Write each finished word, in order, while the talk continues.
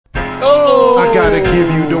I gotta give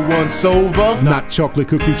you the once over, not chocolate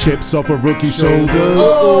cookie chips off a rookie's shoulders.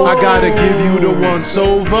 I gotta give you the once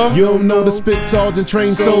over. You don't know the spit sergeant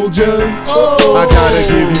trained soldiers. I gotta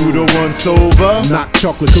give you the once over, not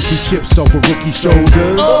chocolate cookie chips off a rookie's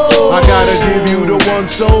shoulders. I gotta give you the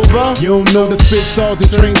once over. You don't know the spit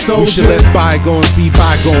sergeant trained soldiers. We should let bygones be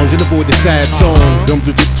bygones and avoid the sad song. Gums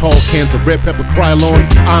with your tall cans of red pepper Krylon.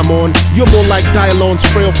 I'm on. You're more like dialones,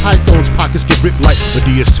 frail pythons. Pockets get ripped like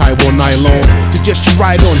Media's Taiwan nylons. Suggest you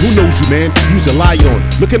ride on. Who knows you, man? Use a lie on.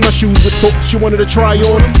 Look at my shoes with hooks you wanted to try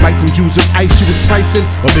on. Like them Jews of ice you was pricing.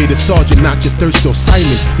 Obey the sergeant, not your thirst or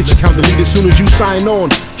Simon. Get your count delete as soon as you sign on.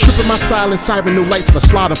 Tripping my silent siren, no lights, but I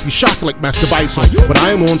slide up you shock like Master Bison. But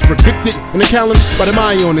I am on's predicted in the calendar. But am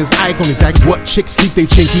I on his icon? Exact what chicks keep they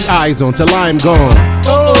chinky eyes on till I'm gone.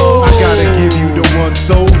 I gotta give you the once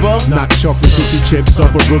over, not chocolate cookie chips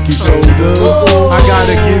off a rookie's shoulders. I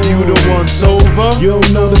gotta give you the once over. You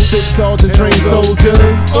don't know the spit sergeant trained soldiers.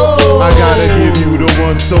 I gotta give you the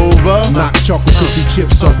once over, not chocolate cookie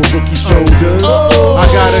chips off a rookie's shoulders. I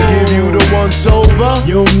gotta give you the once over.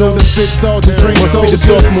 You don't know the spit sergeant trained soldiers. Must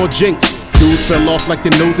be the sophomore jinx. Dudes fell off like the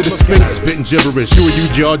nose of the sphinx, spitting gibberish. Who are you,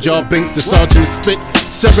 Jar Jar Binks? The sergeant spit,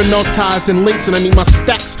 severing all ties and links, and I need my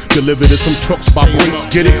stacks delivered in some trucks by Brinks.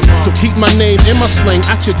 Get it? So keep my name and my slang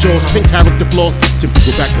at your jaws. Pink character flaws, simply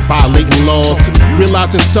go back to violating laws.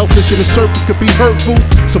 Realizing selfish in a circle could be hurtful,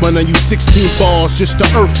 so I know you 16 bars just to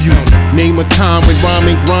earth you. Name a time when rhyme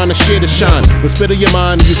and grind and share to shine. But spit of your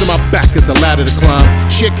mind, using my back as a ladder to climb.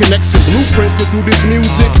 Share connects and blueprints to do this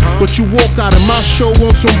music, but you walk out of my show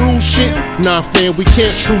on some rule shit. Nah, fam, we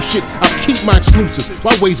can't true shit. I keep my exclusives.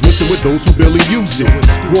 Why waste messing with those who barely use it?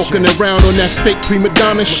 Walking around on that fake prima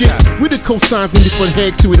donna shit. We the cosigns needed for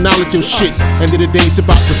heads to acknowledge them shit. End of the day, it's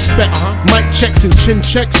about respect. Mic checks and chin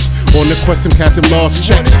checks. On the quest, I'm casting lost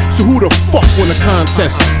checks. So who the fuck won a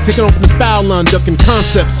contest? Taking off the foul line, ducking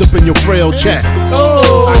concepts up in your frail chest.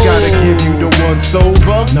 I gotta give you the once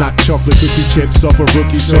over, not chocolate cookie chips off a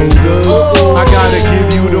rookie's shoulders. I gotta give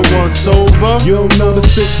you the once over. You don't know the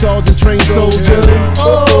spit sergeant trained soldiers.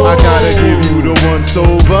 I gotta give you the once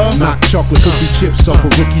over, not chocolate cookie chips off a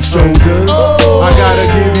rookie's shoulders. I gotta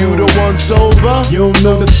give you the once over. You don't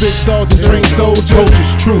know the spit sergeant trained soldiers.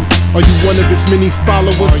 Culture's truth. Are you one of his many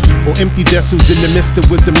followers, or empty vessels in the midst of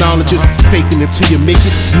wisdom knowledges? Faking until you make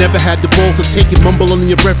it. Never had the balls to take it. Mumble under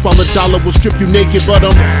your breath while a dollar will strip you naked. But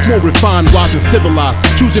I'm more refined, wise, and civilized.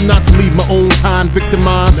 Choosing not to leave my own kind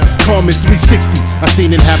victimized. Calm is 360. I've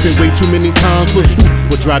seen it happen way too many times. Plus, who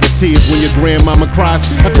would dry the tears when your grandmama cries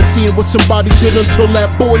after seeing what somebody did until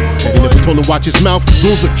that boy? And he never told her watch his mouth.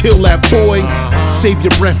 Rules will kill that boy. Save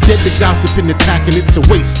your breath, dead the gossip and attacking. It's a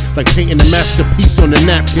waste, like painting a masterpiece on a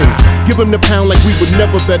napkin. Give him the pound like we were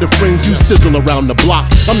never better friends. You sizzle around the block.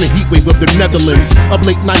 I'm the heat wave of the Netherlands. Up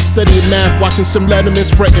late night studying math, watching some Letterman,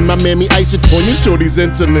 spreading my mammy ice and on your shorty's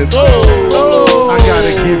intimates. I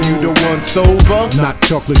gotta give you the once over, not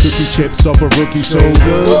chocolate cookie chips off a rookie's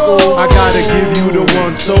shoulders. I gotta give you the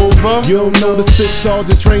once over. You don't know the spit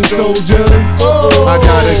sergeant trained soldiers. I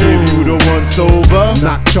gotta give you the once over,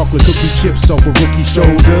 not chocolate cookie chips off a rookie's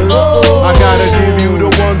shoulders. I gotta give you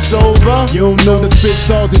the once over. You don't know the spit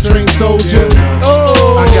sergeant trained soldiers.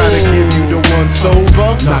 I gotta give you the once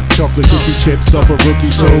over, not chocolate cookie chips off a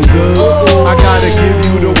rookie's shoulders. I gotta give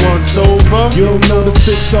you the once over. You don't know the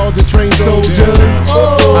spit sergeant trained soldiers.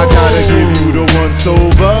 I gotta give you the once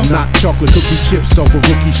over, not chocolate cookie chips off a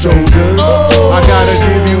rookie's shoulders. I gotta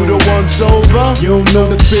give you the once over. You don't know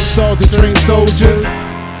the spit sergeant trained soldiers.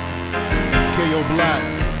 K.O. Black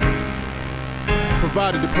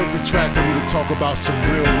provided the perfect track for me to talk about some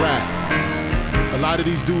real rap. A lot of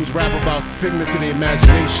these dudes rap about fitness and the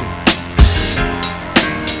imagination.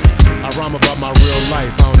 I rhyme about my real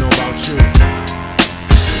life, I don't know about you.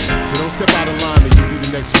 So don't step out of line and you be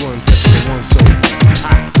the next one. Catch the one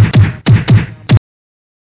so.